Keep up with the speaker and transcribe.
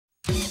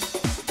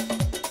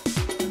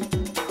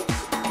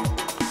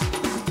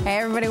Hey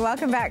everybody,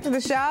 welcome back to the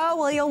show.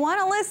 Well, you'll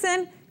want to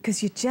listen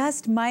because you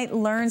just might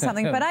learn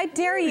something, but I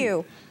dare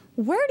you.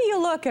 Where do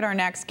you look at our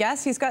next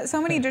guest? He's got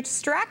so many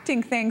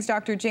distracting things.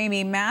 Dr.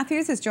 Jaymie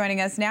Matthews is joining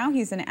us now.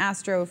 He's an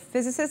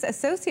astrophysicist,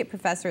 associate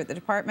professor at the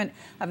Department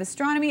of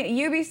Astronomy at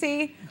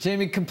UBC.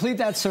 Jaymie, complete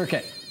that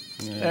circuit.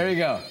 Yeah. There you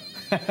go.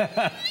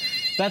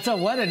 That's a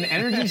what, an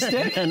energy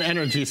stick? An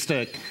energy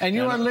stick. And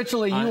you are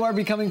literally, you are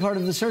becoming part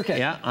of the circuit.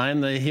 Yeah,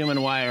 I'm the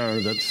human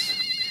wire that's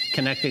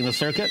connecting the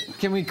circuit.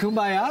 Can we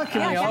kumbaya?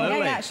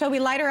 Yeah. Shall we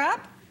light her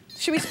up?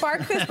 Should we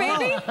spark this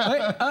baby?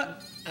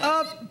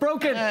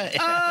 Broken.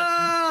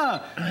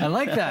 I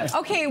like that.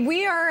 Okay,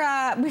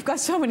 we've got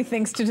so many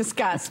things to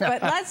discuss,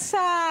 but let's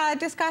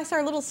discuss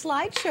our little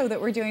slideshow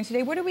that we're doing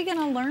today. What are we going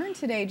to learn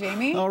today,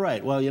 Jaymie? All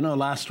right. Well, you know,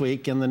 last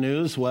week in the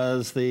news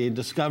was the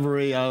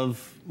discovery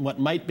of what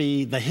might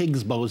be the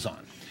Higgs boson.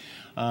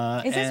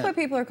 Is this what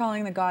people are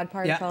calling the God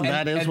particle?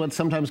 Yeah, that is what's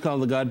sometimes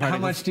called the God particle.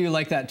 How much do you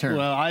like that term?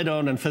 Well, I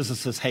don't, and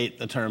physicists hate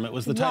the term. It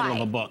was the title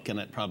of a book, and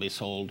it probably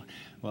sold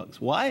books.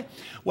 Why?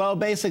 Well,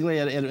 basically,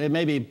 it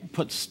maybe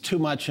puts too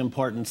much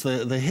importance.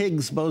 The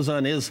Higgs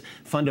boson is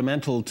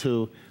fundamental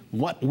to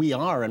what we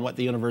are and what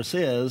the universe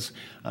is,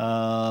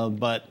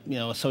 but, you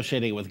know,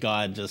 associating it with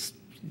God just...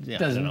 Yeah,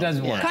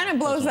 doesn't work. Kind of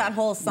blows that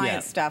whole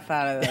science stuff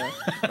out of the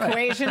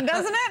equation,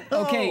 doesn't it?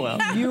 Okay,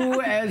 you,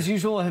 as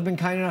usual, have been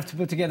kind enough to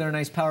put together a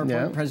nice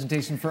PowerPoint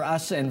presentation for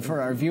us and for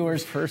our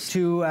viewers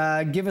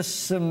to give us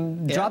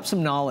some, drop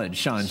some knowledge,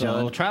 Sean.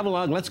 So travel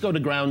along, let's go to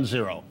ground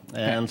zero.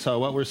 And so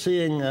what we're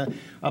seeing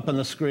up on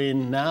the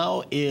screen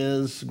now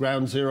is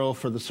ground zero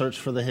for the search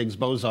for the Higgs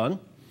boson.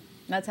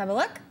 Let's have a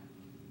look.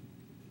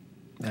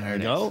 There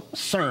you go.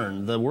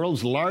 CERN, the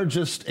world's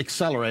largest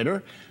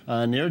accelerator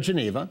near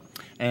Geneva.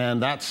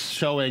 And that's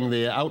showing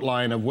the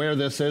outline of where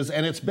this is.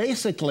 And it's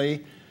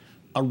basically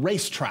a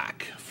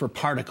racetrack for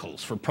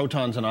particles, for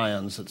protons and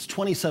ions. It's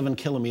 27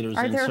 kilometers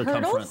in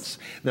circumference.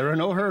 There are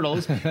no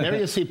hurdles. There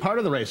you see part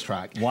of the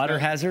racetrack. Water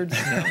hazards?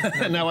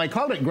 Now, I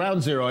called it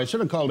ground zero. I should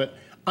have called it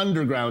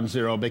underground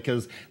zero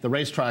because the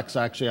racetrack's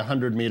actually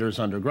 100 meters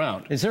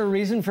underground. Is there a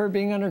reason for it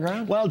being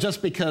underground? Well,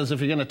 just because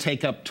if you're going to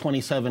take up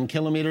 27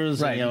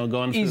 kilometers, and, you know,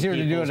 going through easier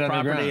people's to do it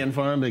property and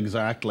farm,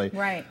 exactly.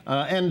 Right.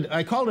 And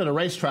I called it a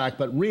racetrack,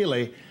 but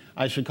really,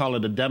 I should call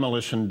it a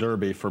demolition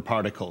derby for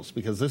particles,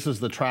 because this is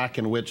the track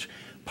in which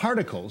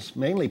particles,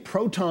 mainly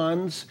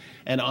protons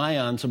and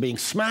ions, are being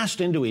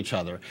smashed into each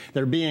other.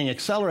 They're being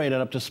accelerated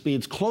up to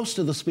speeds close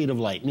to the speed of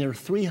light, near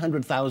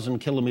 300,000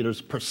 kilometers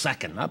per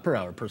second, not per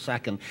hour, per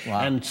second,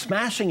 and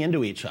smashing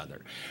into each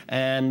other.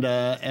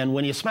 And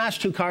when you smash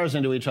two cars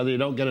into each other, you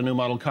don't get a new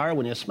model car.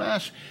 When you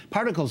smash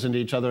particles into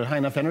each other at high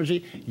enough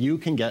energy, you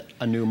can get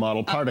a new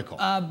model particle.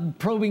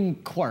 Probing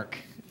quark.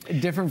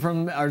 Different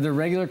from, are there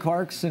regular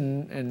quarks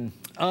and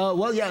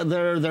well, yeah,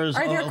 there's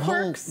there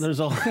quirks? There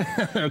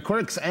are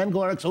quirks and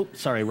quarks. Oh,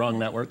 sorry, wrong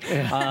network.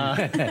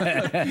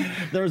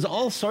 There's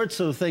all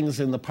sorts of things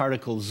in the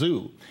particle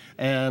zoo,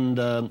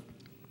 and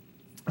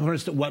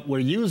first, what we're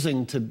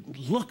using to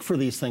look for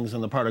these things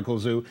in the particle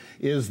zoo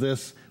is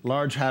this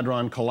Large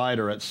Hadron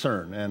Collider at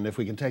CERN. And if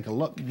we can take a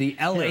look. The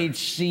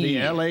LHC. The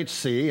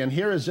LHC. And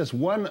here is just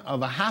one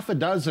of a half a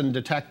dozen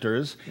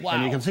detectors. Wow.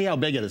 And you can see how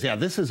big it is. Yeah,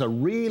 this is a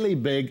really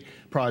big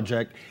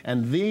project.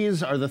 And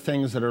these are the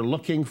things that are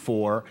looking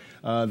for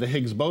the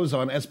Higgs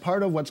boson as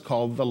part of what's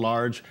called the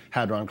Large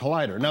Hadron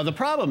Collider. Now, the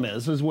problem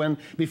is when,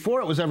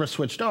 before it was ever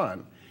switched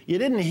on, you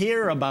didn't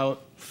hear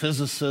about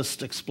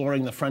physicists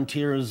exploring the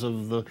frontiers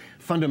of the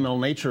fundamental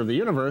nature of the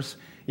universe.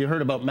 You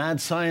heard about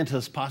mad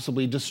scientists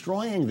possibly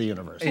destroying the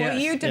universe. Well,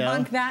 you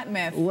debunk that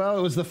myth. Well,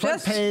 it was the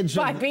front page.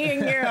 By being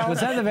you. Was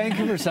that the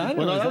Vancouver Sun?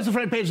 Well, no, that was the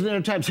front page of the New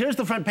York Times. Here's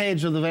the front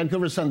page of the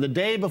Vancouver Sun the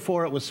day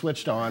before it was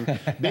switched on.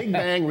 Big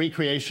Bang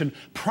recreation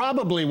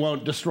probably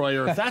won't destroy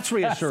Earth. That's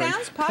reassuring.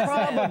 Sounds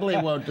positive. Probably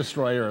won't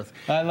destroy Earth.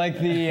 I like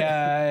the,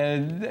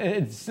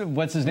 it's,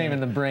 what's his name in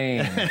the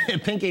brain?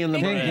 Pinky in the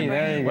brain.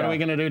 There you what go. are we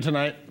going to do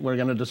tonight? We're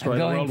going to destroy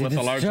the world with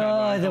the Large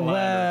Hadron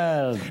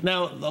Collider.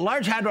 Now, the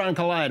Large Hadron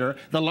Collider,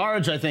 the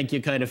large, I think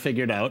you kind of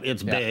figured out.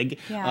 It's big.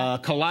 Yeah.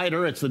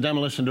 Collider, it's the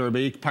demolition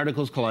derby.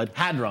 Particles collide.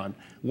 Hadron.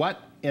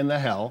 What in the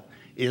hell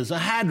is a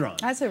hadron?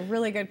 That's a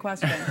really good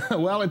question.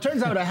 Well, it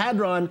turns out a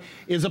hadron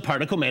is a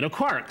particle made of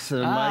quarks.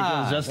 And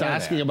Mike was just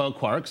asking about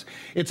quarks.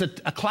 It's a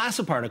class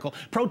of particle.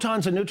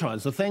 Protons and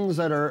neutrons, the things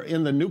that are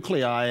in the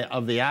nuclei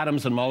of the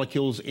atoms and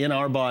molecules in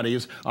our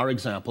bodies, are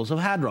examples of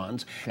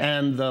hadrons.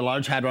 And the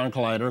Large Hadron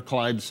Collider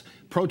collides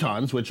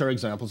protons, which are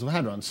examples of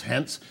hadrons,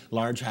 hence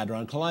Large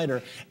Hadron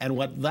Collider. And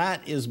what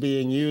that is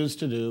being used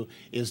to do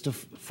is to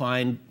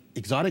find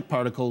exotic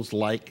particles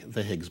like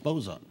the Higgs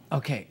boson.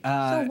 Okay.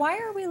 So why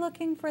are we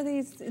looking for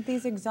these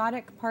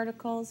exotic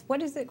particles?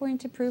 What is it going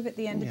to prove at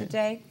the end of the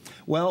day?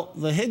 Well,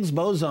 the Higgs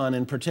boson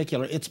in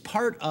particular, it's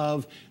part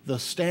of the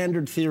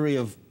standard theory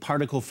of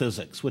particle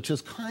physics, which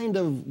is kind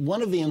of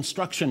one of the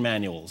instruction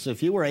manuals.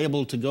 If you were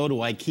able to go to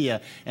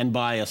IKEA and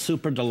buy a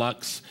super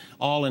deluxe,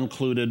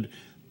 all-included,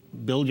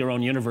 build your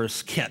own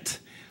universe kit,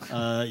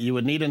 you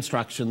would need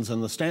instructions,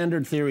 and the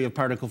standard theory of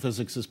particle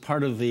physics is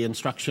part of the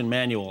instruction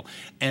manual.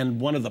 And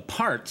one of the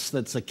parts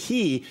that's a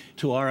key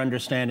to our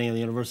understanding of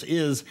the universe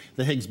is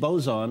the Higgs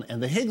boson,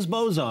 and the Higgs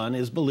boson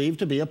is believed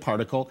to be a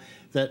particle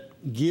that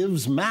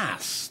gives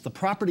mass, the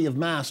property of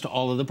mass, to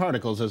all of the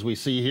particles, as we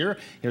see here.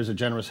 Here's a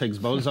generous Higgs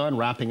boson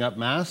wrapping up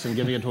mass and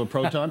giving it to a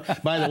proton.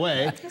 By the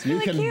way, you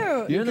can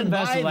You're the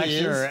best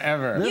lecturer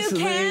ever. You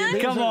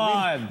can? Come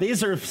on.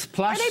 These are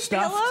plush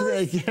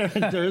stuffed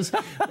characters.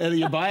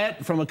 You buy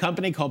it from a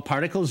company called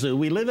Particle Zoo.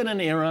 We live in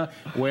an era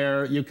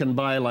where you can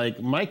buy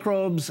like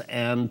microbes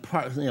and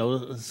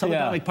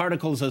subatomic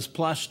particles as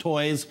plush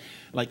toys.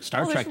 Like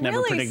Star Trek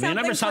never predicted. You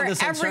never saw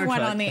this on Star Trek.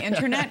 Everyone on the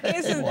internet,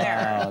 isn't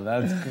there? Wow,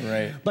 that's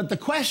great. But the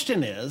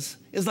question is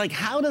like,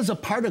 how does a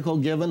particle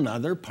give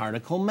another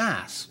particle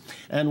mass?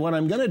 And what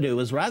I'm going to do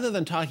is, rather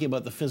than talking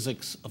about the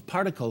physics of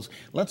particles,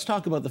 let's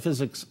talk about the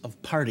physics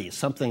of parties,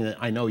 something that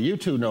I know you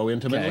two know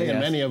intimately, and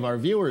many of our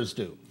viewers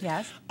do.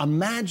 Yes.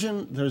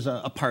 Imagine there's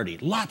a party,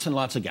 lots and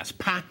lots of guests,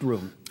 packed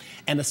room,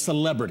 and a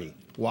celebrity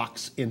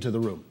walks into the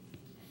room.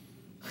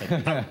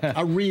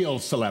 A real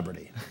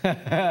celebrity.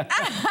 There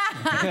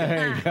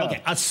you go.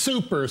 Okay, a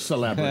super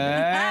celebrity. All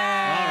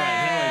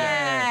right, here we go.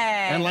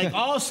 And like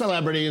all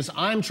celebrities,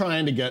 I'm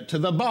trying to get to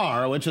the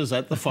bar, which is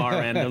at the far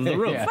end of the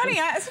room. Funny,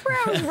 that's where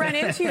I always run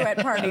into you at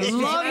parties.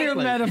 Love your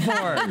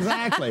metaphor.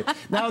 Exactly.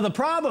 Now, the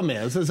problem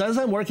is as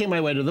I'm working my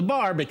way to the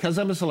bar, because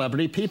I'm a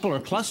celebrity, people are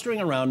clustering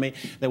around me.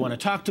 They want to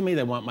talk to me.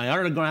 They want my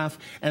autograph.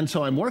 And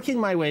so I'm working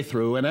my way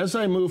through, and as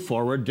I move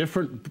forward,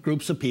 different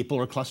groups of people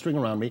are clustering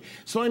around me,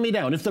 slowing me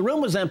down. If the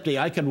room was empty,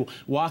 I could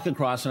walk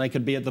across and I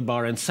could be at the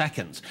bar in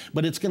seconds.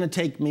 But it's going to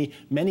take me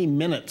many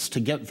minutes to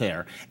get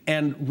there.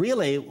 And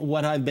really,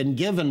 what I've been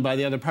given by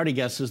the other party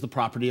guests is the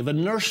property of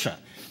inertia.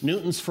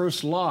 Newton's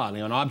first law,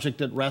 an object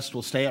at rest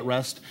will stay at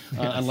rest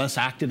unless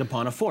acted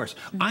upon a force.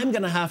 I'm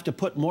going to have to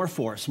put more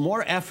force,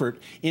 more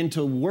effort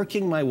into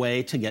working my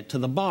way to get to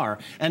the bar.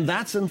 And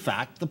that's, in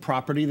fact, the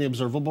property, the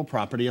observable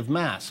property of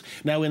mass.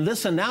 Now, in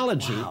this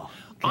analogy,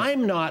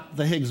 I'm not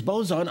the Higgs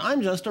boson.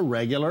 I'm just a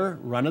regular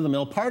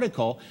run-of-the-mill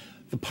particle.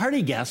 The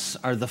party guests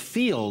are the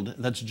field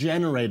that's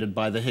generated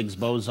by the Higgs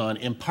boson,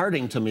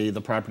 imparting to me the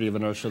property of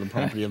inertia, the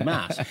property of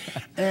mass.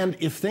 And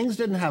if things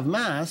didn't have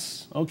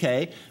mass,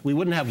 okay, we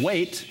wouldn't have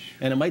weight,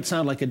 and it might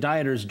sound like a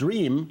dieter's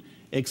dream,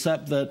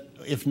 except that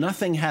if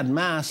nothing had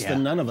mass,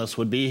 then none of us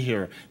would be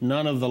here.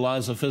 None of the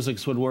laws of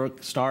physics would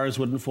work. Stars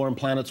wouldn't form.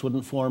 Planets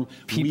wouldn't form.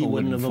 People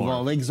wouldn't have form.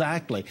 evolved.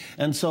 Exactly.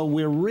 And so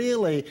we're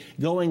really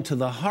going to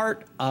the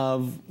heart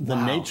of the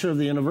nature of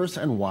the universe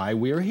and why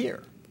we're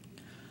here.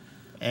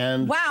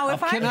 And wow,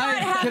 if I'm not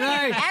having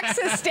an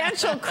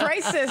existential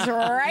crisis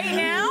right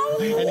now.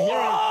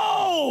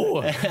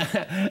 Whoa!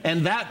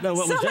 And that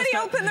somebody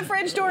open the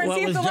fridge door and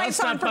see if the light's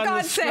on, for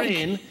God's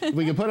sake.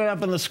 We can put it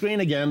up on the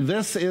screen again.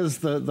 This is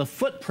the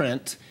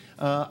footprint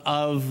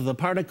of the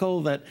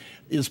particle that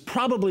is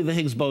probably the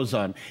Higgs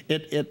boson.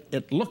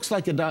 It looks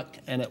like a duck,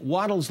 and it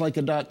waddles like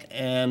a duck,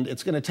 and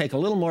it's going to take a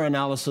little more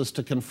analysis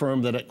to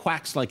confirm that it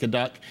quacks like a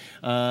duck,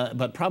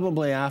 but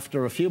probably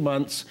after a few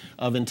months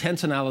of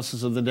intense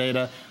analysis of the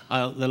data,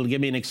 that'll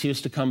give me an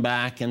excuse to come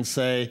back and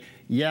say,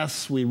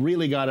 yes, we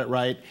really got it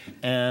right,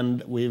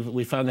 and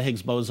we found the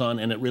Higgs boson,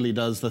 and it really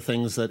does the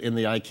things that in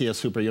the IKEA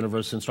Super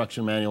Universe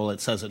Instruction Manual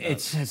it says it does.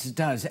 It says it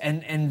does,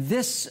 and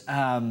this,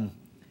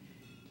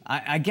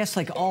 I guess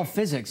like all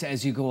physics,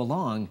 as you go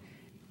along,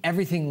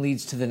 everything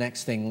leads to the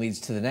next thing, leads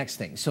to the next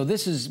thing. So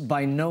this is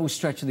by no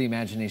stretch of the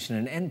imagination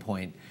an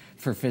endpoint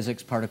for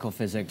physics, particle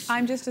physics.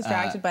 I'm just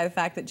distracted by the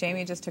fact that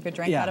Jaymie just took a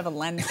drink out of a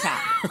lens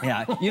cap.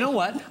 Yeah, you know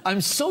what? I'm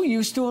so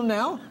used to him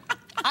now,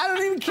 I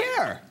don't even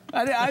care.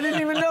 I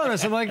didn't even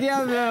notice. I'm like,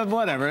 yeah,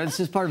 whatever, it's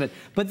just part of it.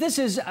 But this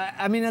is,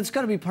 I mean, that's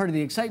got to be part of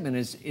the excitement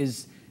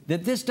is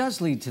that this does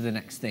lead to the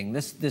next thing.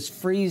 This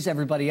frees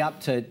everybody up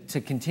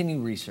to continue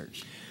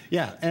research.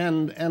 Yeah,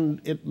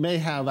 and it may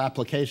have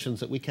applications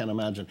that we can't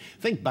imagine.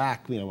 Think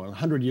back,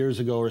 100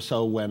 years ago or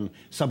so when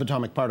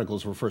subatomic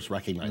particles were first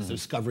recognized, the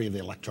discovery of the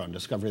electron,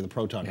 discovery of the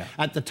proton. Yeah.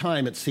 At the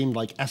time, it seemed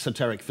like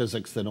esoteric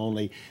physics that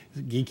only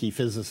geeky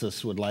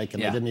physicists would like,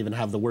 and they didn't even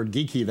have the word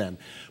geeky then.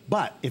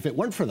 But if it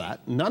weren't for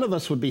that, none of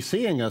us would be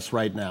seeing us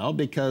right now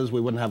because we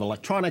wouldn't have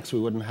electronics,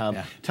 we wouldn't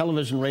have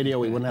television, radio,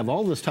 we wouldn't have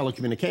all this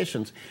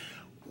telecommunications.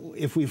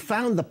 If we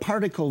found the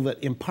particle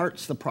that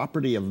imparts the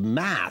property of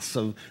mass,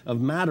 of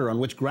matter, on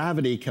which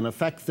gravity can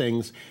affect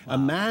things,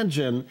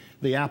 imagine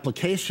the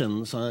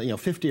applications,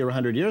 50 or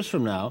 100 years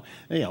from now,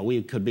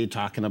 we could be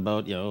talking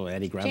about,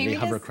 anti-gravity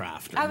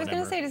hovercraft. I was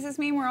going to say, does this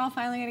mean we're all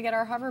finally going to get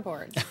our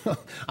hoverboards?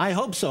 I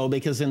hope so,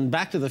 because in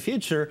Back to the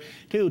Future,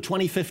 too,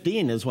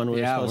 2015 is when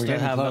we're supposed to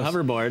have a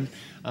hoverboard.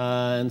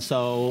 And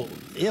so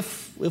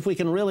if we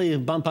can really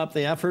bump up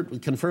the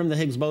effort, confirm the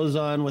Higgs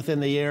boson within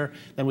the year,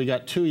 then we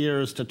got 2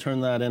 years to turn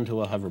that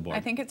into a hoverboard. I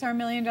think it's our $1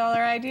 million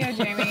idea,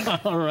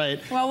 Jaymie. All right.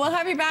 Well, we'll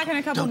have you back in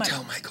a couple months. Don't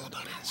tell Michael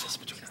about it. It's just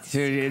between us.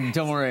 Dude,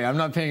 don't worry. I'm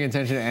not paying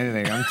attention to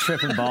anything. I'm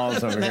tripping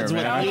balls over here,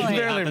 man. I can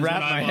barely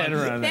wrap my head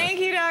around it. Thank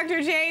you,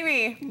 Dr.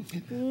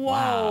 Jaymie. Whoa.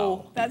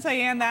 Wow. That's how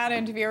you end that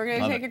interview. We're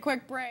going to take a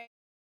quick break.